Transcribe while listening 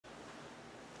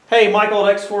Hey, Michael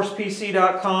at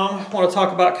XForcePC.com. I want to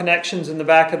talk about connections in the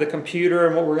back of the computer,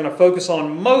 and what we're going to focus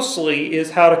on mostly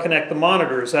is how to connect the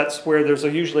monitors. That's where there's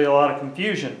usually a lot of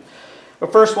confusion.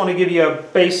 But first I want to give you a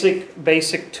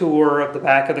basic tour of the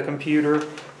back of the computer.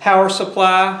 Power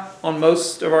supply on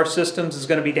most of our systems is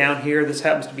going to be down here. This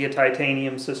happens to be a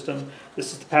titanium system.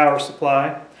 This is the power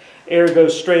supply. Air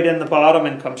goes straight in the bottom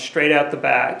and comes straight out the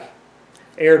back.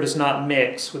 Air does not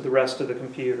mix with the rest of the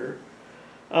computer.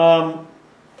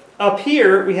 Up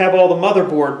here we have all the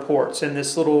motherboard ports in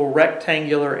this little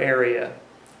rectangular area.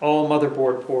 All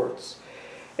motherboard ports.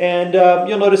 And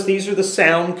you'll notice these are the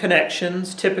sound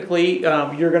connections. Typically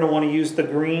you're going to want to use the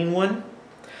green one.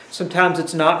 Sometimes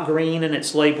it's not green and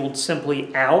it's labeled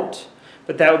simply out,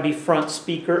 but that would be front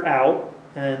speaker out.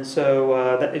 And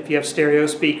so if you have stereo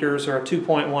speakers or a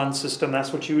 2.1 system,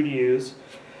 that's what you would use.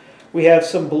 We have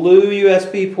some blue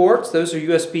USB ports. Those are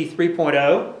USB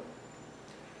 3.0.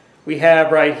 We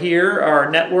have right here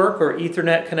our network or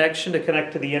Ethernet connection to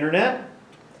connect to the internet.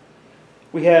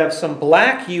 We have some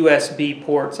black USB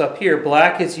ports up here.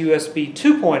 Black is USB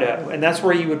 2.0, and that's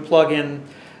where you would plug in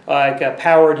like a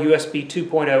powered USB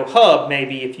 2.0 hub,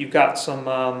 maybe, if you've got some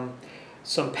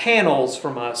panels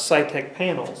from Cytec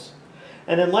panels.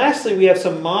 And then lastly, we have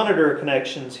some monitor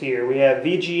connections here. We have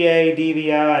Vga,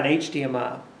 Dvi, and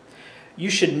Hdmi. You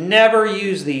should never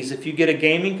use these. If you get a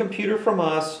gaming computer from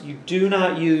us, you do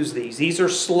not use these. These are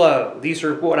slow. These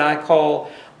are what I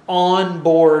call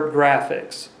onboard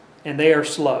graphics, and they are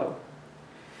slow.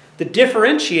 The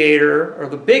differentiator, or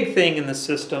the big thing in the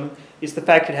system, is the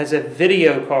fact it has a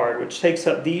video card, which takes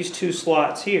up these two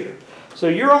slots here. So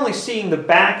you're only seeing the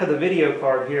back of the video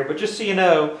card here, but just so you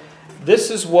know,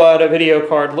 this is what a video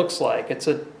card looks like. It's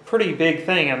a pretty big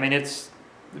thing. I mean, if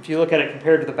you look at it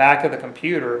compared to the back of the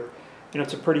computer, you know,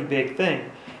 it's a pretty big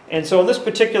thing. And so in this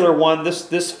particular one,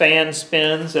 this fan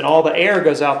spins and all the air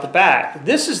goes out the back.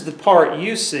 This is the part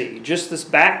you see, just this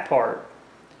back part.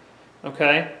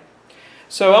 Okay?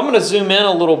 So I'm going to zoom in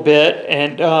a little bit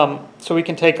and so we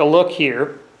can take a look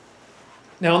here.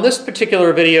 Now on this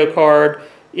particular video card,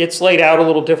 it's laid out a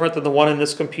little different than the one in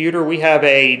this computer. We have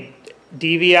a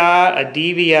DVI, a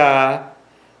DVI,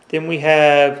 then we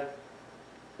have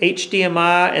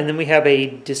HDMI, and then we have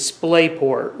a display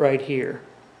port right here.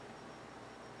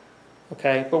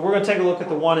 Okay, but we're going to take a look at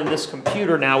the one in this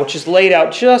computer now, which is laid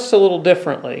out just a little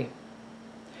differently.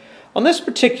 On this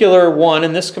particular one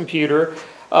in this computer,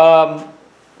 and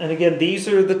again, these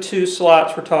are the two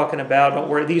slots we're talking about. Don't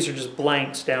worry, these are just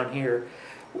blanks down here.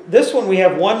 This one we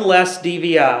have one less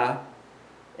DVI,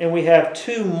 and we have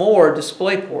two more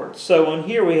display ports. So on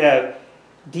here we have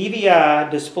DVI,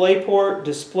 display port,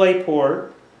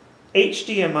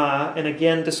 HDMI, and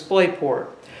again DisplayPort.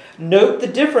 Note the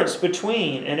difference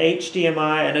between an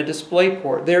HDMI and a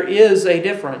DisplayPort. There is a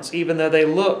difference, even though they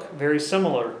look very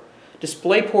similar.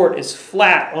 DisplayPort is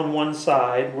flat on one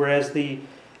side, whereas the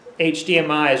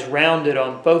HDMI is rounded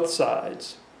on both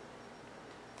sides.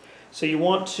 So you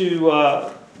want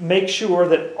to make sure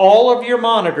that all of your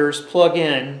monitors plug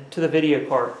in to the video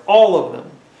card. All of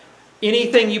them.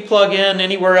 Anything you plug in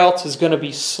anywhere else is going to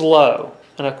be slow.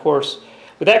 And of course,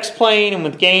 with X-Plane and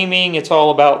with gaming, it's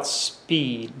all about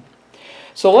speed.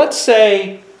 So let's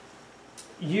say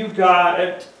you've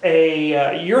got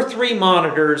your three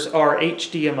monitors are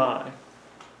HDMI.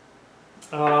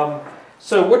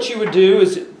 So what you would do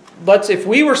is, if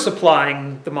we were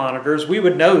supplying the monitors, we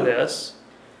would know this,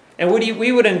 and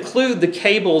we would include the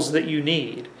cables that you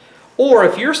need. Or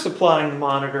if you're supplying the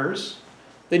monitors,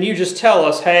 then you just tell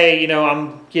us, hey, you know,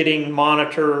 I'm getting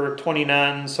monitor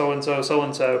 29 so-and-so,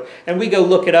 so-and-so, and we go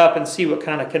look it up and see what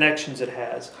kind of connections it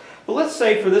has. But let's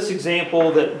say for this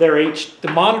example that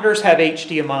the monitors have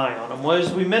HDMI on them. Well,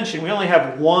 as we mentioned, we only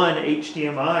have one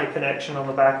HDMI connection on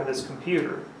the back of this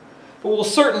computer. But we'll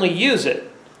certainly use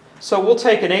it. So we'll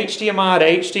take an HDMI to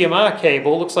HDMI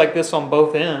cable, looks like this on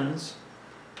both ends,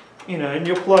 you know, and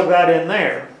you'll plug that in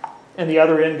there, and the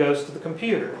other end goes to the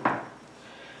computer.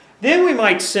 Then we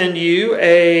might send you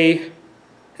an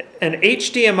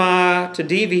HDMI to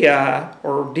DVI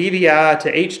or DVI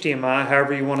to HDMI,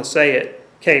 however you want to say it,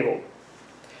 cable.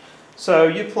 So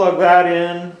you plug that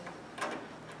in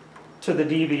to the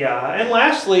DVI. And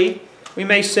lastly, we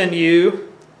may send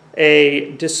you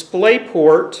a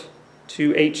DisplayPort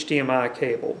to HDMI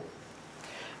cable.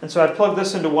 And so I'd plug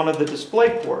this into one of the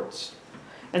display ports.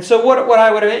 And so what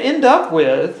I would end up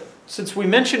with, since we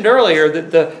mentioned earlier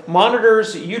that the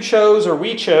monitors you chose or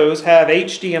we chose have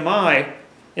HDMI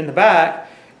in the back,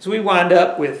 is we wind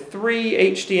up with 3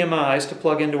 HDMIs to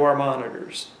plug into our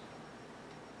monitors.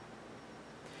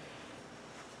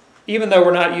 Even though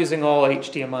we're not using all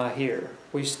HDMI here.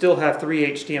 we still have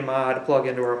 3 HDMI to plug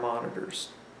into our monitors.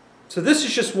 So this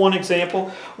is just one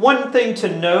example. One thing to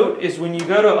note is when you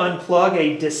go to unplug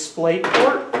a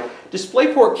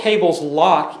DisplayPort cables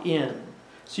lock in.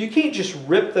 So you can't just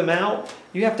rip them out.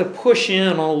 You have to push in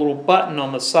on a little button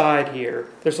on the side here.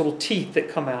 There's little teeth that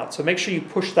come out. So make sure you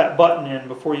push that button in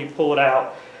before you pull it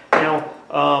out. Now,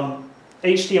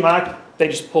 HDMI, they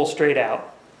just pull straight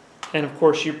out. And of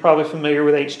course, you're probably familiar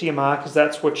with HDMI because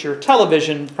that's what your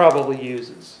television probably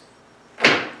uses.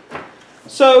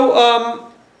 So,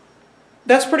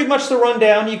 that's pretty much the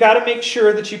rundown. You got to make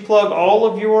sure that you plug all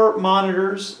of your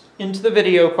monitors into the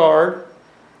video card.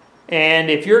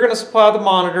 And if you're going to supply the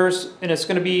monitors, and it's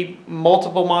going to be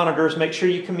multiple monitors, make sure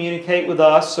you communicate with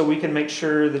us so we can make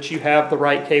sure that you have the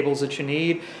right cables that you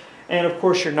need. And of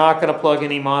course, you're not going to plug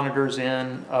any monitors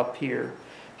in up here.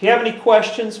 If you have any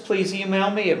questions, please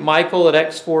email me at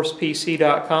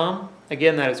michael@xforcepc.com.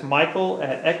 Again, that is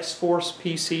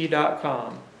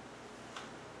michael@xforcepc.com.